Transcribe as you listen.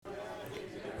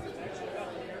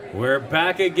We're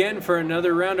back again for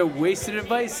another round of Wasted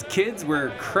Advice. Kids, we're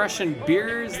crushing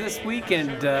beers this week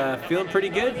and feeling pretty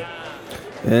good.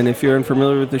 And if you're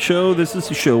unfamiliar with the show, this is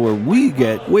the show where we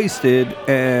get wasted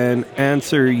and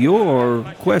answer your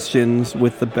questions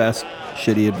with the best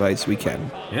shitty advice we can.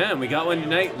 Yeah, and we got one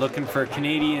tonight looking for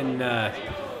Canadian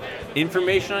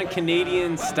information on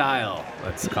Canadian style,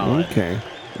 let's call it. Okay.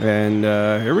 And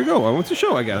here we go. On with the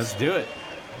show, I guess. Let's do it.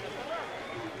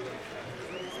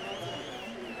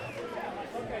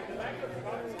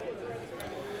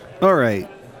 All right.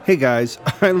 Hey, guys.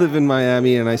 I live in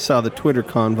Miami, and I saw the Twitter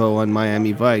convo on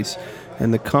Miami Vice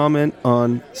and the comment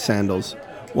on sandals.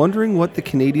 Wondering what the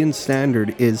Canadian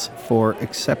standard is for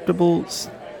acceptable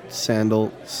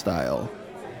sandal style.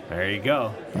 There you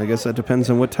go. I guess that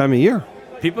depends on what time of year.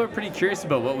 People are pretty curious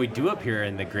about what we do up here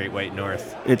in the Great White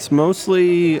North. It's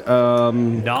mostly...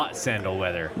 Not sandal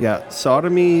weather. Yeah,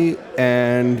 sodomy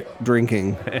and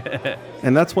drinking.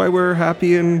 And that's why we're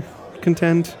happy and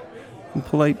content and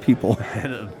polite people.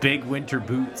 Big winter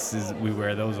boots, we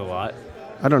wear those a lot.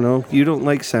 I don't know. You don't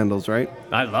like sandals, right?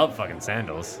 I love fucking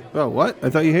sandals. Oh, what? I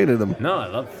thought you hated them. No, I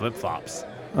love flip-flops.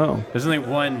 Oh. There's only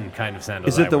one kind of sandal.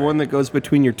 Is it the one that goes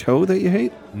between your toe that you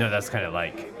hate? No, that's kind of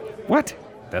like. What?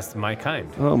 That's my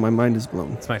kind. Oh, my mind is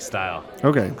blown. It's my style.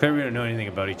 Okay. Clearly we don't know anything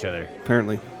about each other.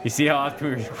 Apparently. You see how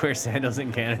often we wear sandals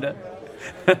in Canada?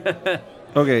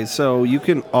 Okay, so you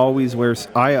can always wear...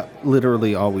 I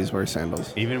literally always wear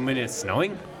sandals. Even when it's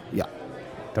snowing? Yeah.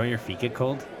 Don't your feet get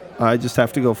cold? I just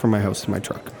have to go from my house to my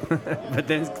truck. But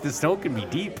then the snow can be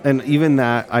deep. And even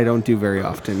that, I don't do very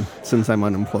often since I'm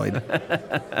unemployed.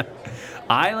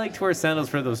 I like to wear sandals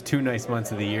for those 2 nice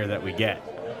months of the year that we get.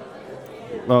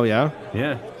 Oh, yeah?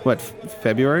 Yeah. What,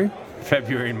 February?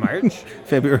 February and March?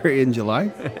 February and July?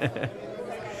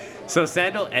 So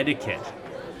sandal etiquette.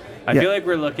 I feel like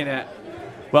we're looking at...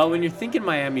 Well, when you're thinking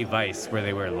Miami Vice, where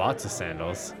they wear lots of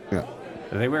sandals... Yeah.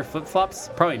 Do they wear flip-flops?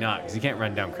 Probably not, because you can't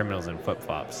run down criminals in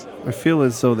flip-flops. I feel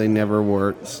as though they never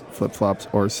wore flip-flops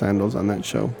or sandals on that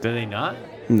show. Do they not?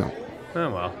 No. Oh,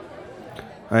 well.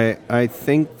 I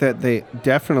think that they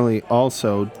definitely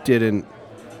also didn't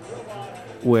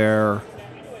wear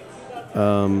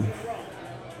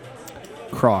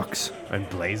Crocs. And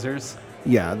blazers?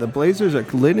 Yeah, the blazers are...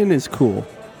 Linen is cool.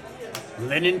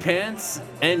 Linen pants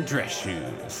and dress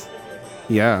shoes.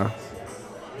 Yeah.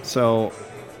 So,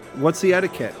 what's the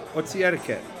etiquette?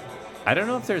 I don't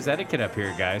know if there's etiquette up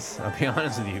here, guys. I'll be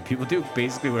honest with you. People do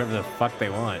basically whatever the fuck they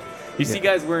want. You see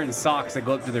guys wearing socks that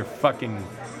go up to their fucking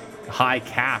high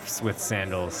calves with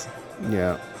sandals.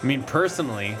 Yeah. I mean,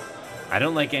 personally, I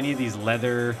don't like any of these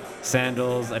leather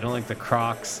sandals. I don't like the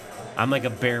Crocs. I'm like a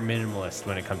bare minimalist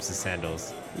when it comes to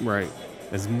sandals. Right.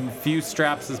 As few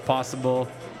straps as possible.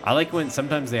 I like when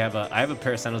sometimes I have a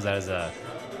pair of sandals that has a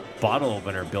bottle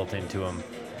opener built into them.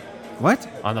 What?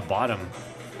 On the bottom.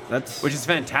 Which is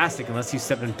fantastic unless you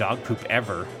step in dog poop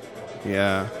ever.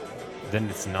 Yeah. Then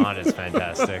it's not as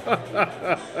fantastic.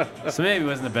 So maybe it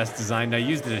wasn't the best design. I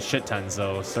used it a shit ton,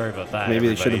 so sorry about that. Maybe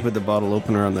they should have put the bottle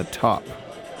opener on the top.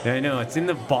 Yeah, I know. It's in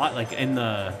the like in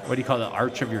the, what do you call it, the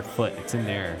arch of your foot. It's in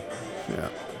there. Yeah.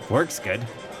 Works good.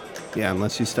 Yeah,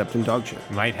 unless you stepped in dog shit.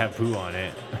 Might have poo on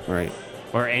it. Right.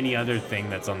 Or any other thing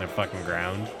that's on their fucking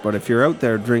ground. But if you're out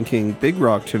there drinking Big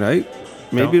Rock tonight,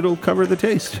 maybe it'll cover the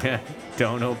taste. Yeah.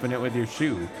 Don't open it with your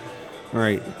shoe.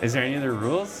 Right. Is there any other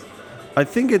rules? I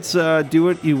think it's do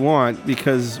what you want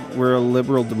because we're a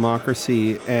liberal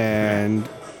democracy and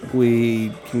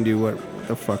we can do what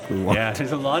the fuck we want. Yeah,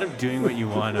 there's a lot of doing what you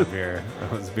want up here.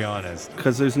 Let's be honest.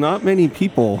 Because there's not many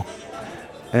people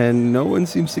and no one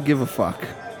seems to give a fuck.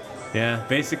 Yeah,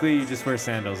 basically you just wear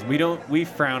sandals. We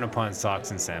frown upon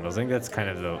socks and sandals. I think that's kind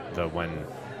of the one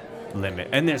limit.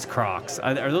 And there's Crocs.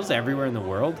 Are those everywhere in the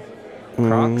world?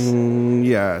 Crocs?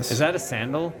 Yes. Is that a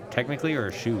sandal, technically, or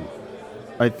a shoe?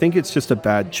 I think it's just a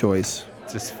bad choice.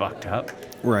 It's just fucked up.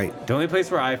 Right. The only place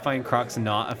where I find Crocs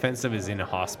not offensive is in a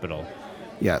hospital.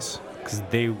 Yes. Because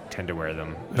they tend to wear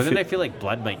them. But then I feel like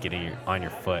blood might get on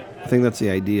your foot. I think that's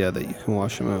the idea, that you can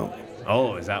wash them out.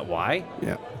 Oh, is that why?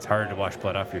 Yeah. It's harder to wash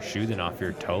blood off your shoe than off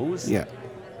your toes? Yeah.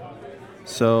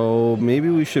 So maybe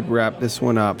we should wrap this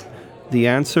one up. The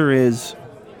answer is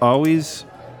always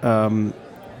engage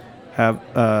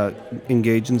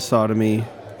in sodomy.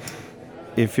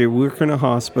 If you work in a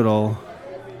hospital,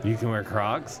 you can wear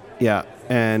Crocs. Yeah,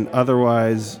 and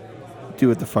otherwise, do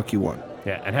what the fuck you want.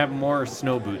 Yeah, and have more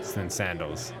snow boots than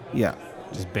sandals. Yeah,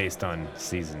 just based on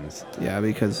seasons. Yeah,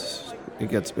 because it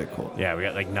gets a bit cold. Yeah, we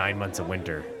got like 9 months of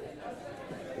winter.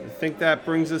 I think that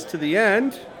brings us to the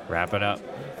end. Wrap it up.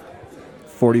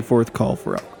 44th call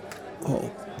for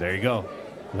alcohol. There you go.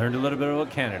 Learned a little bit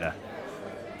about Canada.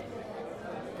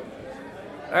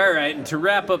 All right, and to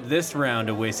wrap up this round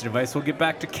of Wasted Advice, we'll get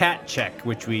back to Cat Check,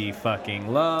 which we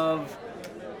fucking love,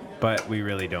 but we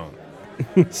really don't.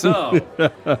 So,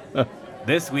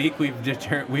 this week we've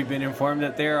been informed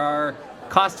that there are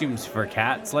costumes for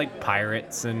cats, like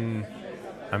pirates and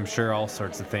I'm sure all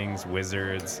sorts of things,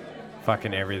 wizards,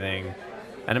 fucking everything.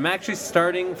 And I'm actually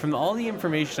starting, from all the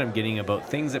information I'm getting about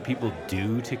things that people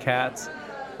do to cats,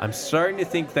 I'm starting to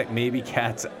think that maybe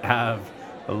cats have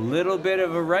a little bit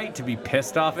of a right to be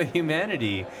pissed off at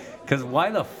humanity. Because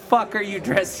why the fuck are you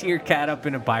dressing your cat up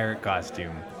in a pirate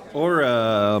costume? Or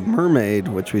a mermaid,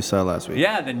 which we saw last week.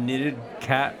 Yeah, the knitted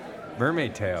cat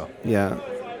mermaid tail. Yeah.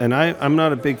 And I'm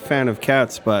not a big fan of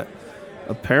cats, but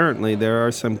apparently there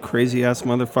are some crazy-ass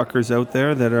motherfuckers out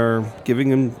there that are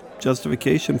giving them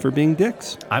justification for being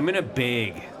dicks. I'm going to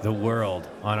beg the world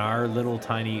on our little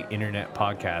tiny internet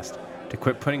podcast to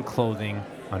quit putting clothing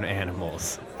on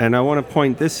animals. And I want to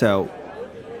point this out.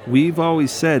 We've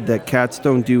always said that cats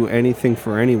don't do anything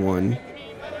for anyone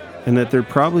and that they're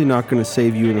probably not going to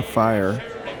save you in a fire.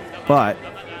 But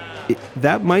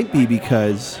that might be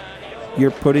because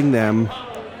you're putting them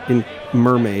in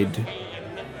mermaid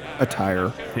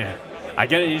attire. Yeah. I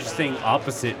get an interesting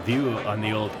opposite view on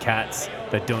the old cats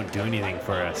that don't do anything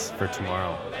for us for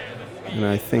tomorrow. And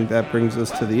I think that brings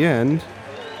us to the end.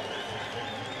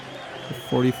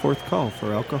 The 44th call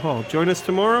for alcohol. Join us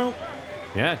tomorrow.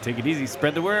 Yeah, take it easy.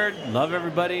 Spread the word. Love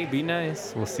everybody. Be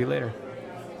nice. We'll see you later.